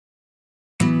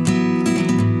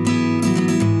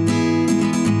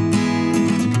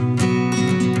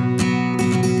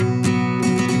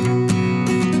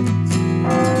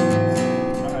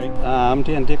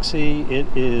Dan-Dixie. It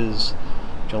is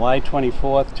July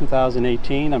 24th,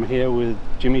 2018. I'm here with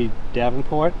Jimmy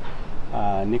Davenport,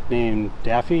 nicknamed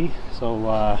Daffy. So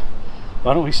why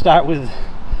don't we start with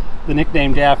the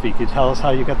nickname Daffy? Could you tell us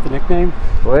how you got the nickname?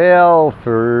 Well,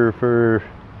 for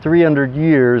 300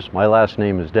 years, my last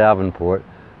name is Davenport.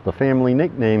 The family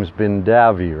nickname's been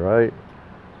Davy, right?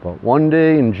 But one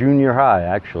day in junior high,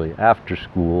 actually, after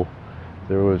school,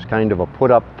 there was kind of a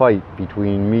put-up fight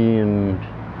between me and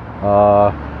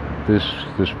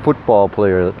this football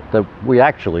player that we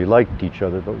actually liked each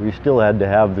other, but we still had to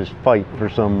have this fight for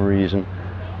some reason.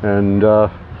 And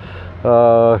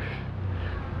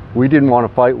we didn't want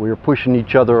to fight. We were pushing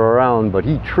each other around, but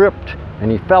he tripped and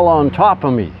he fell on top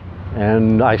of me.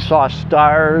 And I saw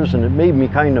stars, and it made me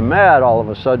kind of mad all of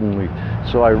a sudden.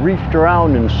 So I reached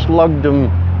around and slugged him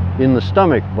in the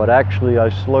stomach, but actually I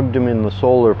slugged him in the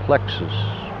solar plexus,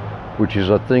 which is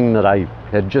a thing that I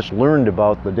had just learned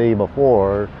about the day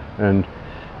before, and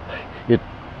it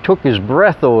took his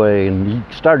breath away, and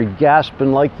he started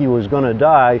gasping like he was going to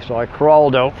die. So I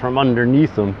crawled out from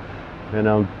underneath him,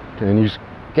 and he's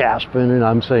gasping, and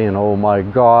I'm saying, oh my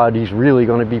God, he's really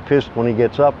going to be pissed when he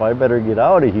gets up. I better get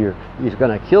out of here. He's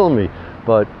going to kill me.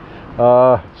 But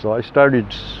so I started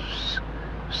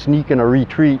sneaking a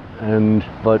retreat,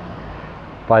 but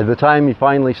by the time he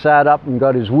finally sat up and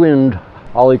got his wind,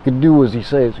 all he could do was he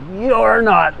says, "You're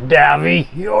not Davy,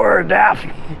 you're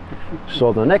Daffy."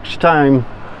 So the next time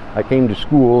I came to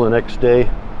school the next day,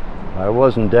 I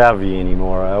wasn't Davy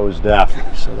anymore, I was Daffy.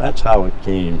 So that's how it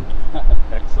came.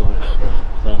 Excellent.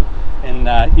 So, and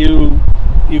you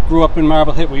grew up in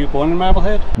Marblehead. Were you born in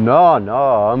Marblehead?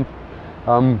 No,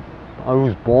 I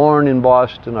was born in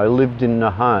Boston. I lived in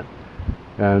Nahant,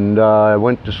 and I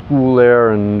went to school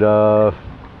there, and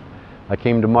I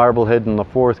came to Marblehead in the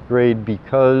 4th grade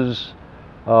because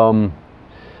the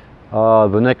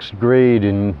next grade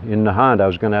in Nahant I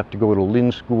was going to have to go to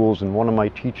Lynn schools, and one of my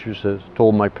teachers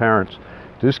told my parents,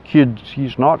 "This kid,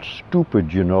 he's not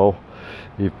stupid, you know.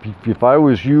 If I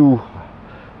was you,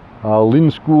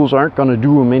 Lynn schools aren't going to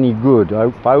do him any good.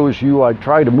 If I was you, I'd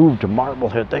try to move to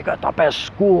Marblehead. They got the best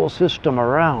school system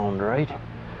around, right?"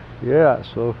 Yeah,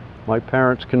 so my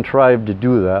parents contrived to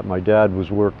do that. My dad was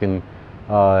working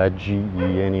at GE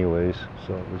anyways,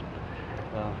 so it was...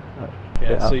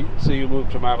 Yeah. So you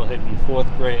moved to Marblehead in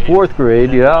 4th grade. 4th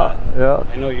grade, and, yeah.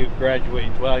 I know you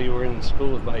graduated while you were in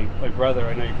school with my brother.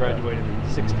 I know you graduated in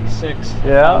 '66.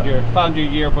 Yeah. Found your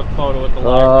yearbook photo at the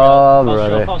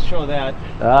library. I'll show that.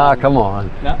 Come on.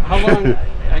 Now, how long?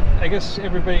 I guess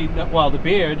everybody. Well, the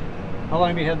beard. How long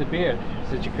have you had the beard?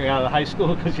 Did you out of high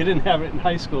school? Because you didn't have it in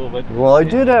high school, but. Well, I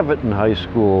did have it in high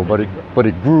school, but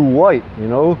it grew white. You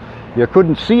know, you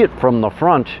couldn't see it from the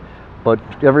front. But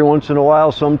every once in a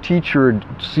while, some teacher would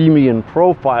see me in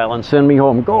profile and send me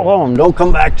home. "Go home, don't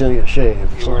come back till you shave."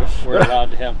 We're allowed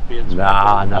to have beards.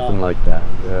 Nah, nothing like that.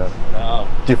 Yeah. Oh.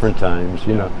 Different times,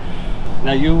 you know.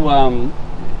 Now you,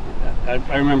 I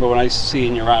remember when I was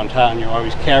seeing you around town, you're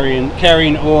always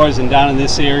carrying oars, and down in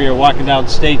this area, walking down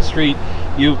State Street.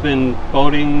 You've been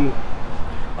boating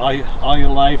all your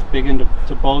life, big into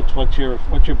boats. What's your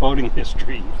boating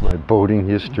history? My boating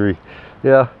history,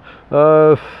 yeah.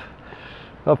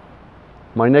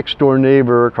 My next door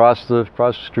neighbor across the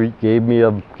street gave me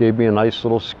a nice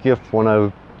little skiff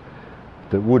that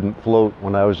wouldn't float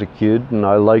when I was a kid, and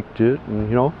I liked it. And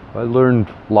you know, I learned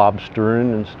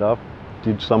lobstering and stuff,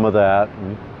 did some of that.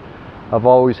 And I've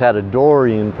always had a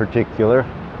dory in particular.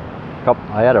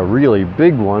 I had a really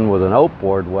big one with an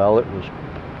outboard well. It was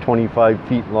 25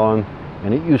 feet long,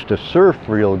 and it used to surf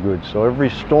real good. So every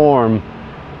storm,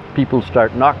 people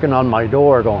start knocking on my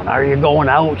door going, "Are you going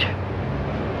out?"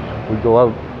 We go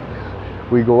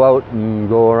out and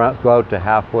go out to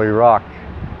Halfway Rock,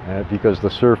 because the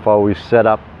surf always set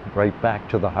up right back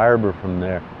to the harbor from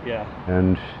there. Yeah.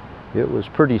 And it was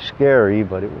pretty scary,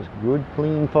 but it was good,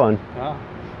 clean fun. Oh,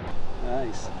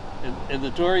 nice. And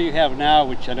the dory you have now,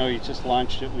 which I know you just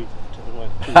launched it,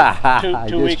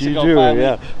 two weeks ago.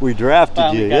 Yeah, we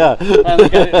drafted you. Finally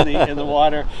got it in the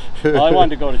water. Well, I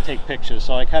wanted to go to take pictures,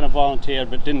 so I kind of volunteered,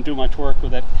 but didn't do much work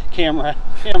with that camera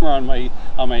on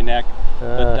my neck.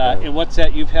 But and what's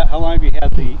that? How long have you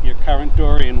had your current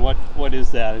dory, and what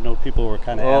is that? I know people were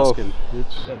kind of asking.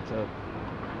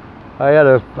 I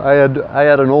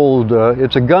had an old.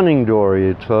 It's a gunning dory.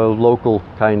 It's a local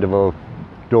kind of a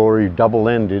dory,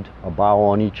 double-ended, a bow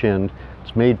on each end.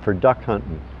 It's made for duck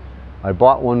hunting. I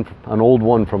bought an old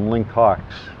one from Link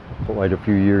Hawks quite a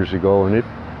few years ago, and it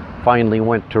finally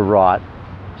went to rot.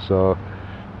 So,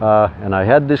 and I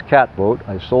had this catboat.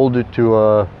 I sold it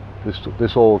to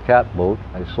this old catboat.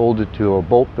 I sold it to a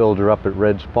boat builder up at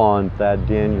Red Spawn, Thad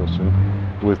Danielson,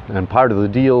 and part of the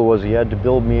deal was he had to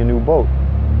build me a new boat,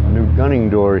 a new gunning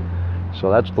dory. So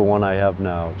that's the one I have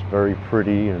now. It's very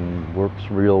pretty and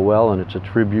works real well, and it's a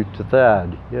tribute to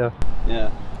Thad. Yeah. Yeah.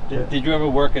 Did you ever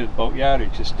work at a boatyard, or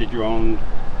just did your own?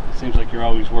 It seems like you're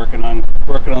always working on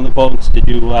the boats. Did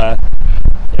you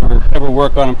ever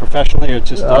work on them professionally, or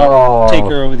just take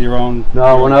her with your own?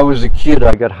 No, when I was a kid,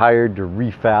 I got hired to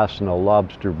refasten a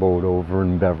lobster boat over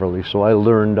in Beverly, so I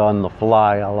learned on the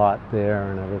fly a lot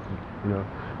there and everything, you know,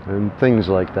 and things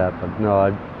like that. But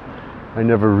no, I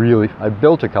never really. I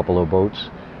built a couple of boats,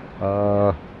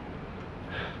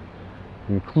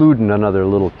 including another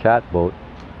little cat boat.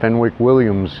 Fenwick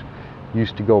Williams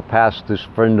used to go past this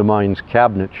friend of mine's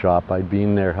cabinet shop. I'd be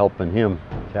in there helping him,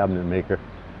 cabinet maker.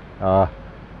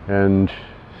 And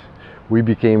we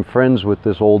became friends with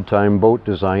this old-time boat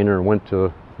designer and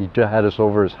he had us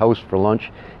over his house for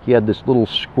lunch. He had this little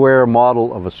square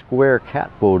model of a square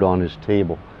cat boat on his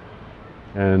table.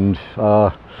 And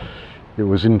it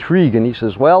was intriguing. He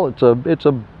says, well, it's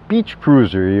a beach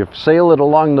cruiser. You sail it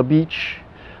along the beach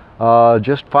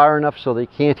just far enough so they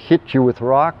can't hit you with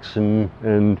rocks and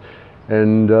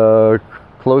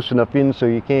close enough in so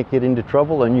you can't get into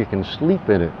trouble, and you can sleep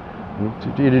in it.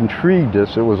 It intrigued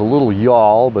us. It was a little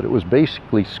yawl, but it was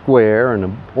basically square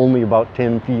and only about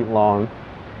 10 feet long.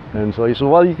 And so he said,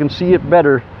 well, you can see it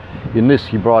better in this.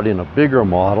 He brought in a bigger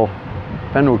model.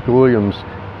 Fenwick Williams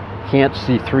can't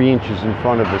see 3 inches in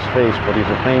front of his face, but he's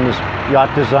a famous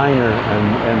yacht designer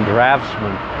and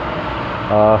draftsman.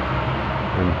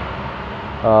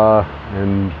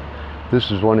 And this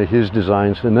is one of his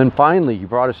designs. And then finally he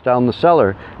brought us down the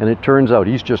cellar, and it turns out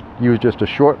he was just a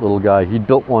short little guy. He'd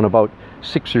built one about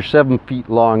 6 or 7 feet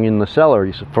long in the cellar.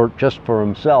 He said, just for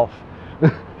himself.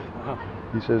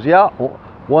 He says, yeah,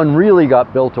 one really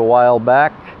got built a while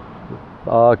back.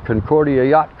 Concordia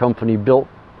Yacht Company built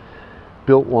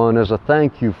one as a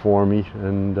thank you for me,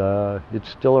 and it's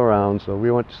still around. So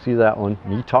we went to see that one,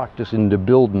 and he talked us into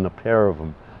building a pair of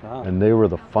them. Wow. And they were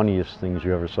the funniest things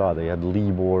you ever saw. They had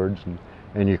lee boards,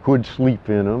 and you could sleep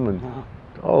in them, and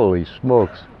holy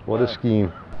smokes, what a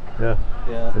scheme. Yeah.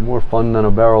 They're more fun than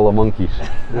a barrel of monkeys.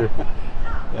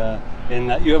 Yeah.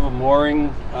 And you have a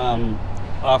mooring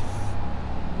off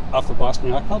the Boston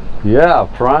Yacht Club? Yeah,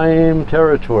 prime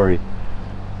territory.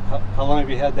 How long have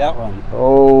you had that one?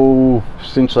 Oh,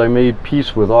 since I made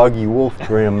peace with Augie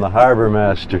Wolfgram, the harbor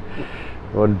master.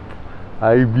 When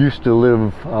I used to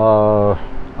live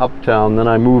uptown, then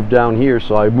I moved down here,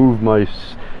 so I moved my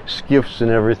skiffs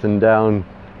and everything down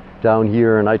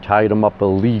here, and I tied them up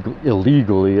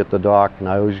illegally at the dock, and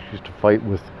I always used to fight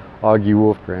with Augie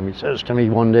Wolfgram. He says to me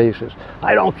one day, he says,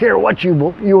 I don't care what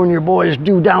you and your boys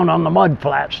do down on the mud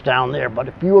flats down there, but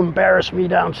if you embarrass me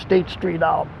down State Street,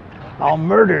 I'll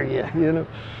murder you, you know.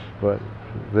 But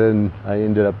then I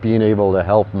ended up being able to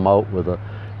help him out with a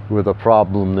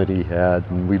problem that he had,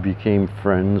 and we became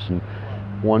friends, and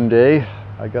one day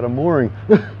I got a mooring.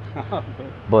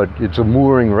 But it's a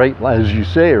mooring right, as you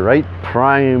say, right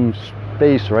prime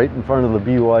space, right in front of the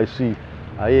BYC.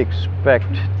 I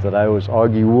expect that I was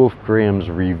Augie Wolfgram's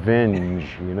revenge,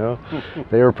 you know.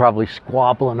 They were probably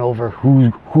squabbling over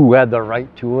who had the right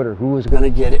to it or who was going to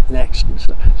get it next and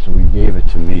stuff. So we gave it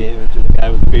to me. You gave it to the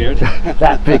guy with the beard?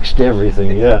 That fixed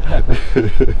everything, yeah.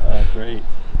 Great.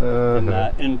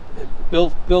 And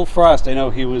Bill Frost, I know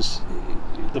he was,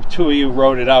 the two of you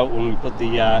wrote it out when we put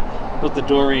the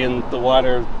dory in the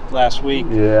water last week.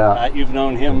 Yeah. You've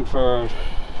known him for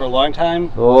a long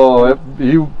time? Oh,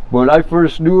 when I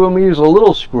first knew him, he was a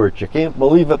little squirt. You can't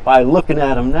believe it by looking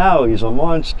at him now. He's a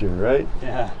monster, right?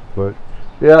 Yeah. But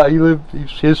yeah,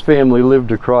 his family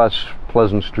lived across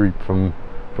Pleasant Street from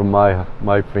my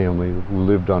family, who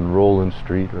lived on Roland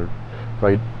Street, or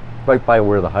right by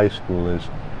where the high school is.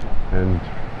 And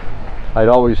I'd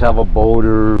always have a boat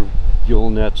or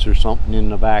gill nets or something in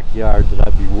the backyard that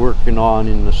I'd be working on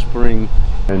in the spring,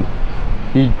 and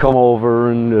he'd come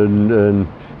over and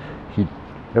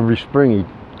every spring he'd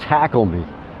tackle me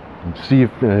and see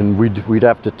if, and we'd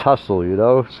have to tussle, you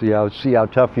know, see how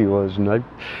tough he was, and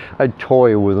I'd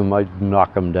toy with him. I'd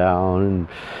knock him down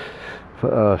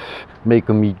and make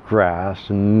him eat grass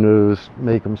and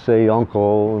make him say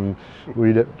uncle, and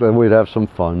we'd have some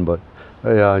fun. But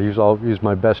yeah, he's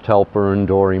my best helper and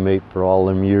dory mate for all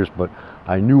them years. But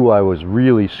I knew I was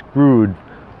really screwed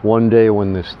one day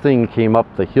when this thing came up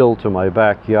the hill to my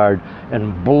backyard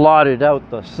and blotted out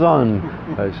the sun.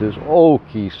 I says,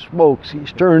 "Okie smokes,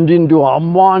 he's turned into a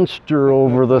monster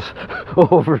over the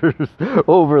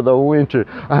winter.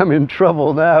 I'm in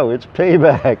trouble now. It's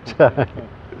payback time."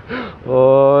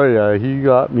 Oh yeah, he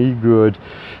got me good.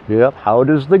 Yep. How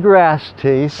does the grass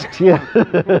taste? Yeah.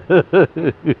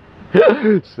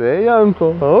 Say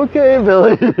uncle. Okay,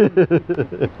 Billy.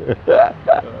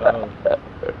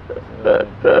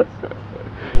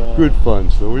 Good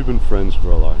fun. So we've been friends for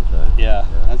a long time. Yeah,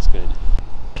 that's good.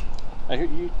 I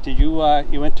heard you. Did you?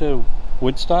 You went to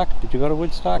Woodstock? Did you go to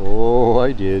Woodstock? Oh,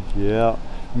 I did. Yeah.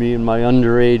 Me and my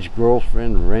underage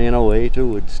girlfriend ran away to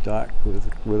Woodstock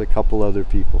with a couple other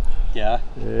people. Yeah.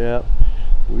 Yeah.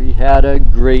 We had a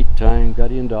great time.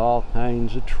 Got into all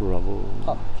kinds of trouble.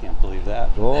 Oh, can't believe that.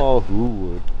 Oh, who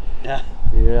would? Yeah.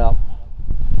 Yeah.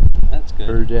 That's good.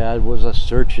 Her dad was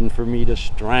searching for me to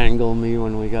strangle me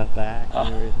when we got back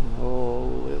and everything.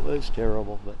 Oh, it was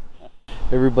terrible, but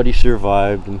everybody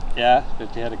survived. And yeah,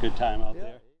 but you had a good time out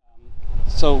there.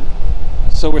 So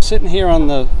we're sitting here on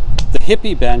the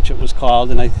hippie bench, it was called,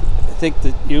 and I think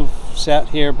that you've sat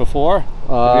here before.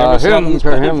 Have you ever sat on this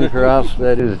bench? Cross,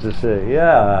 that is to say.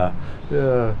 Yeah.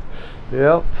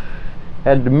 Yep.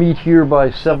 Had to meet here by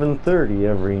 7:30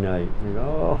 every night, you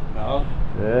know. No.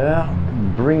 Yeah.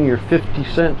 Bring your 50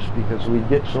 cents because we'd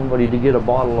get somebody to get a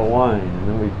bottle of wine, and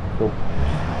then we'd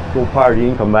go party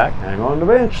and come back, hang on the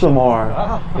bench some more.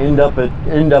 Oh. End up at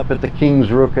the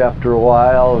King's Rook after a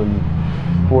while, and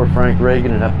poor Frank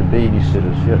Reagan would have to babysit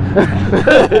us.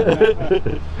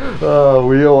 Yeah. Oh,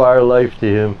 we owe our life to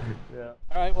him. Yeah.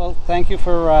 All right. Well, thank you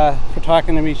for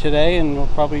talking to me today, and we'll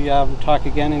probably talk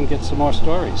again and get some more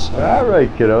stories. All right,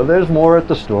 kiddo. There's more at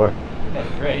the store. Okay,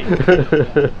 great.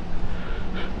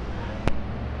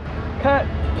 Cut.